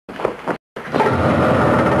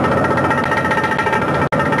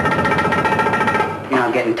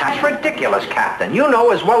ridiculous, Captain. You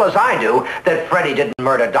know as well as I do that Freddie didn't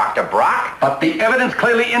murder Dr. Brock. But the evidence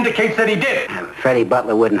clearly indicates that he did. Freddie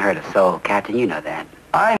Butler wouldn't hurt a soul, Captain. You know that.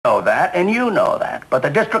 I know that, and you know that. But the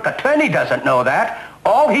district attorney doesn't know that.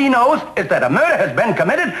 All he knows is that a murder has been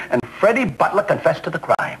committed, and Freddie Butler confessed to the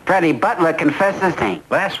crime. Freddie Butler confessed his thing.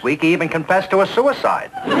 Last week, he even confessed to a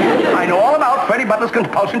suicide. I know all about Freddie Butler's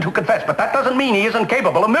compulsion to confess, but that doesn't mean he isn't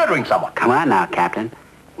capable of murdering someone. Come on now, Captain.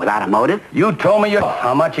 Without a motive? You told me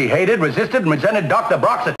how much he hated, resisted, and resented Dr.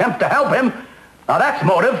 Brock's attempt to help him. Now that's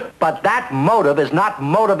motive. But that motive is not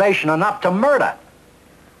motivation enough to murder.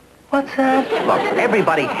 What's that? Look,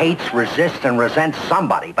 everybody hates, resists, and resents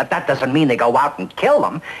somebody, but that doesn't mean they go out and kill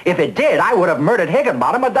them. If it did, I would have murdered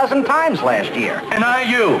Higginbottom a dozen times last year. And I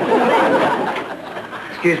you.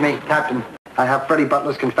 Excuse me, Captain. I have Freddie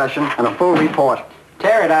Butler's confession and a full report.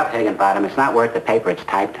 Tear it up, Higginbottom. It's not worth the paper it's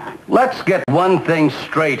typed on. Let's get one thing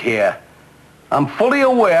straight here. I'm fully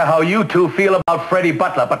aware how you two feel about Freddie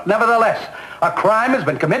Butler, but nevertheless, a crime has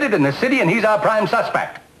been committed in the city and he's our prime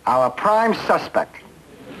suspect. Our prime suspect.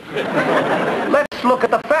 Let's look at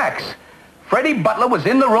the facts. Freddie Butler was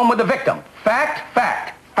in the room with the victim. Fact,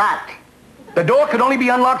 fact. Fact. The door could only be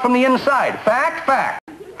unlocked from the inside. Fact, fact.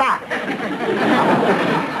 Fact.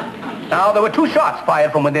 Now, there were 2 shots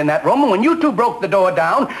fired from within that room, and when you two broke the door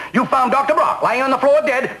down, you found Dr. Brock lying on the floor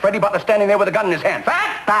dead, Freddie Butler standing there with a gun in his hand.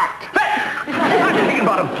 Fact? Fact. Fact.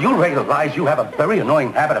 Higginbottom, do you realize you have a very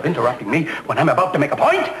annoying habit of interrupting me when I'm about to make a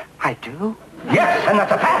point? I do? Yes, and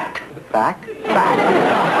that's a fact. Fact. Fact.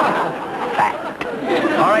 Fact.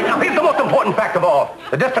 All right, now here's the most important fact of all.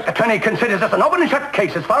 The district attorney considers this an open and shut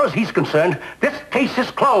case. As far as he's concerned, this case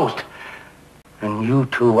is closed. And you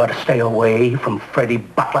two are to stay away from Freddie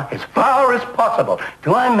Butler as far as possible.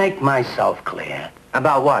 Do I make myself clear?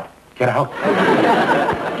 About what? Get out.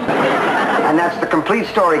 And that's the complete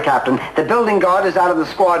story, Captain. The building guard is out of the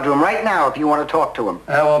squad room right now if you want to talk to him.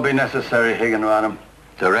 That won't be necessary, Higginbottom.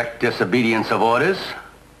 Direct disobedience of orders,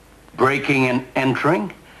 breaking and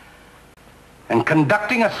entering, and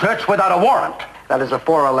conducting a search without a warrant. That is a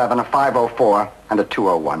 411, a 504, and a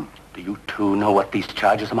 201. Do you two know what these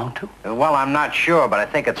charges amount to? Well, I'm not sure, but I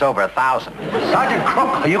think it's over 1,000. Sergeant Crook,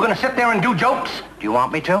 are you going to sit there and do jokes? Do you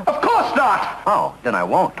want me to? Of course not! Oh, then I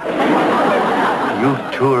won't.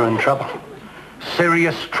 You two are in trouble.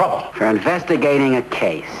 Serious trouble. For investigating a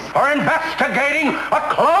case. For investigating a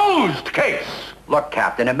closed case. Look,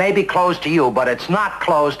 Captain, it may be closed to you, but it's not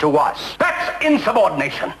closed to us. That's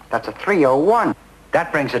insubordination. That's a 301.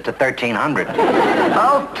 That brings it to 1,300.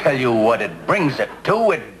 I'll tell you what it brings it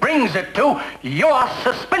to. It brings it to your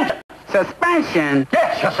suspension. Suspension?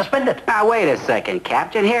 Yes, you're suspended. Now, wait a second,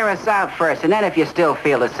 Captain. Hear us out first, and then if you still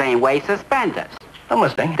feel the same way, suspend us. I'm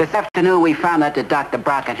listening. This afternoon, we found out that Dr.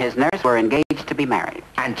 Brock and his nurse were engaged to be married.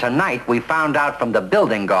 And tonight, we found out from the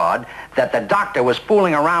building guard that the doctor was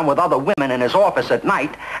fooling around with other women in his office at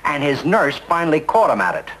night, and his nurse finally caught him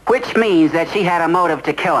at it. Which means that she had a motive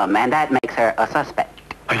to kill him, and that makes her a suspect.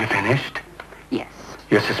 Are you finished? Yes.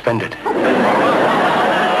 You're suspended.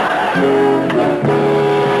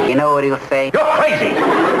 You know what he'll say? You're crazy!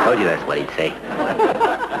 I told you that's what he'd say.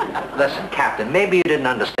 Listen, Captain, maybe you didn't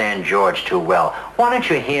understand George too well. Why don't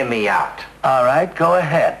you hear me out? All right, go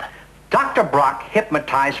ahead. Dr. Brock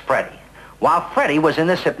hypnotized Freddie. While Freddie was in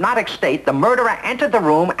this hypnotic state, the murderer entered the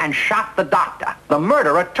room and shot the doctor. The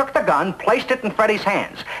murderer took the gun, placed it in Freddie's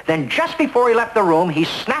hands. Then just before he left the room, he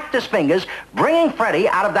snapped his fingers, bringing Freddie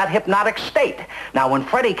out of that hypnotic state. Now, when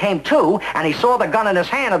Freddie came to and he saw the gun in his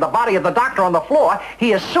hand and the body of the doctor on the floor,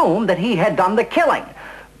 he assumed that he had done the killing.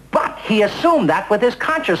 But he assumed that with his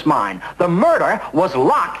conscious mind. The murder was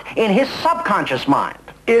locked in his subconscious mind.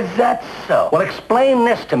 Is that so? Well, explain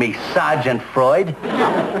this to me, Sergeant Freud.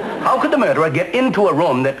 How could the murderer get into a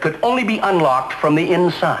room that could only be unlocked from the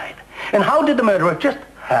inside? And how did the murderer just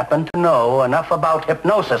happen to know enough about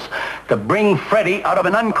hypnosis to bring Freddie out of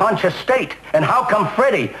an unconscious state? And how come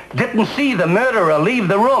Freddie didn't see the murderer leave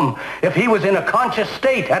the room if he was in a conscious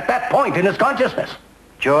state at that point in his consciousness?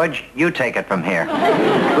 George, you take it from here.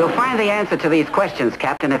 We'll find the answer to these questions,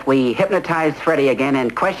 Captain, if we hypnotize Freddie again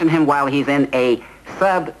and question him while he's in a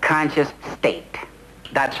subconscious state.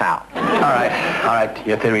 That's how. All right,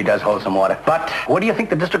 your theory does hold some water. But what do you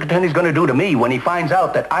think the district attorney's going to do to me when he finds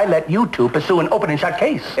out that I let you two pursue an open and shut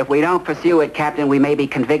case? If we don't pursue it, Captain, we may be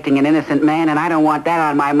convicting an innocent man, and I don't want that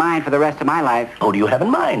on my mind for the rest of my life. Who do you have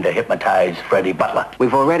in mind to hypnotize Freddie Butler?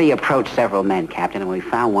 We've already approached several men, Captain, and we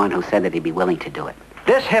found one who said that he'd be willing to do it.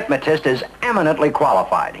 This hypnotist is eminently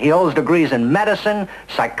qualified. He holds degrees in medicine,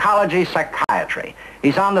 psychology, psychiatry.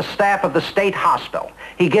 He's on the staff of the state hospital.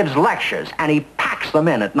 He gives lectures, and he packs them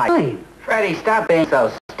in at night. Hey, Freddie, stop being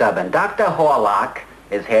so stubborn. Dr. Horlock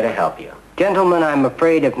is here to help you. Gentlemen, I'm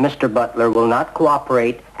afraid if Mr. Butler will not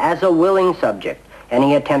cooperate as a willing subject,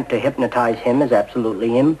 any attempt to hypnotize him is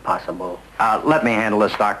absolutely impossible. Let me handle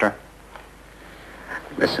this, Doctor.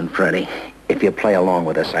 Listen, Freddie, if you play along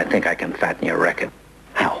with us, I think I can fatten your record.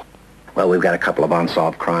 How? Well, we've got a couple of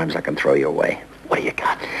unsolved crimes I can throw your way. What do you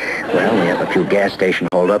got? Well, we have a few gas station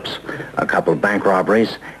holdups, a couple of bank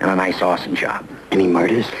robberies, and a nice arson job. Any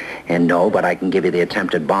murders? And no, but I can give you the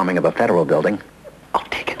attempted bombing of a federal building. I'll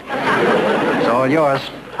take it. It's all yours.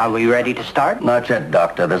 Are we ready to start? Not yet,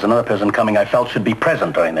 Doctor. There's another person coming I felt should be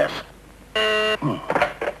present during this.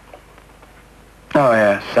 Oh,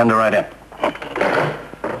 yeah. Send her right in.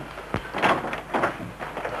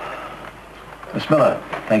 Miss Miller,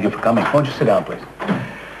 thank you for coming. Won't you sit down, please?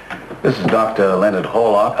 This is Dr. Leonard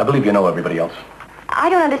Horlock. I believe you know everybody else. I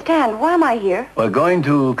don't understand. Why am I here? We're going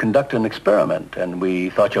to conduct an experiment, and we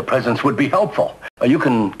thought your presence would be helpful. You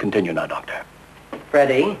can continue now, Doctor.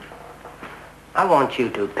 Freddie, I want you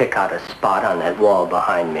to pick out a spot on that wall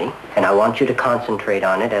behind me, and I want you to concentrate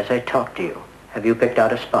on it as I talk to you. Have you picked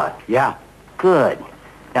out a spot? Yeah. Good.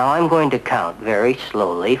 Now I'm going to count very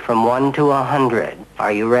slowly from 1 to 100.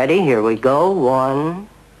 Are you ready? Here we go. 1,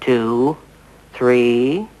 2,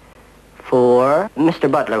 3, 4. Mr.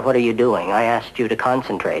 Butler, what are you doing? I asked you to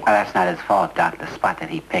concentrate. Well, that's not his fault, Doc. The spot that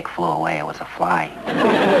he picked flew away. It was a fly.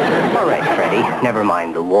 All right, Freddie. Never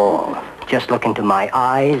mind the wall. Just look into my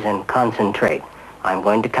eyes and concentrate. I'm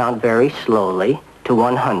going to count very slowly to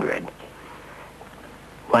 100.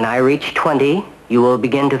 When I reach 20, you will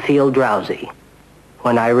begin to feel drowsy.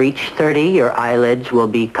 When I reach 30, your eyelids will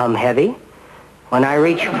become heavy. When I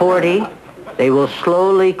reach 40, they will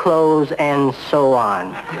slowly close and so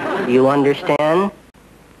on. You understand?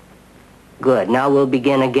 Good. Now we'll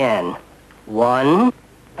begin again. 1.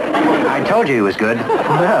 I told you he was good.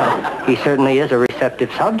 Well, he certainly is a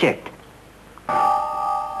receptive subject.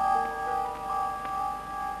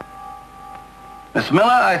 Miss Miller,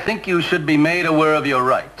 I think you should be made aware of your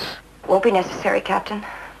rights. Won't be necessary, Captain.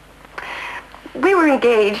 We were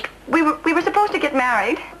engaged. We were supposed to get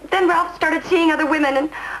married. Then Ralph started seeing other women, and,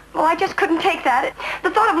 well, I just couldn't take that. The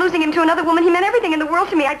thought of losing him to another woman, he meant everything in the world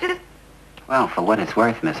to me. Well, for what it's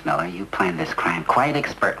worth, Miss Miller, you planned this crime quite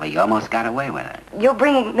expertly. You almost got away with it. Your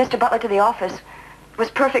bringing Mr. Butler to the office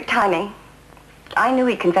was perfect timing. I knew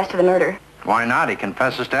he'd confess to the murder. Why not? He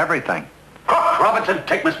confesses to everything. Cook, Robinson,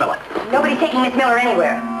 take Miss Miller. Nobody's taking Miss Miller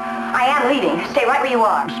anywhere. I am leaving. Stay right where you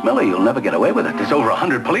are. Miss Miller, you'll never get away with it. There's over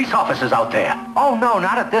 100 police officers out there. Oh, no,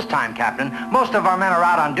 not at this time, Captain. Most of our men are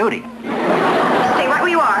out on duty. Stay right where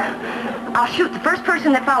you are. I'll shoot the first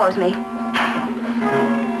person that follows me.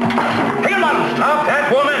 Him up! Stop that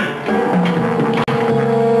woman!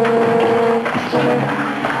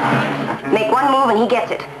 Make one move and he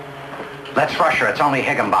gets it. Let's rush her. It's only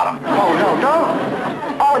Higginbottom. Oh, no,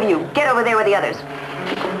 don't. All of you, get over there with the others.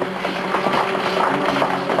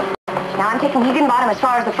 Now, I'm taking Higginbottom as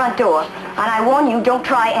far as the front door, and I warn you, don't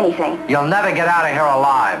try anything. You'll never get out of here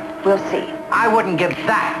alive. We'll see. I wouldn't give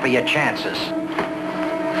that for your chances.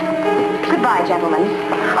 Goodbye, gentlemen.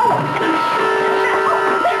 Oh!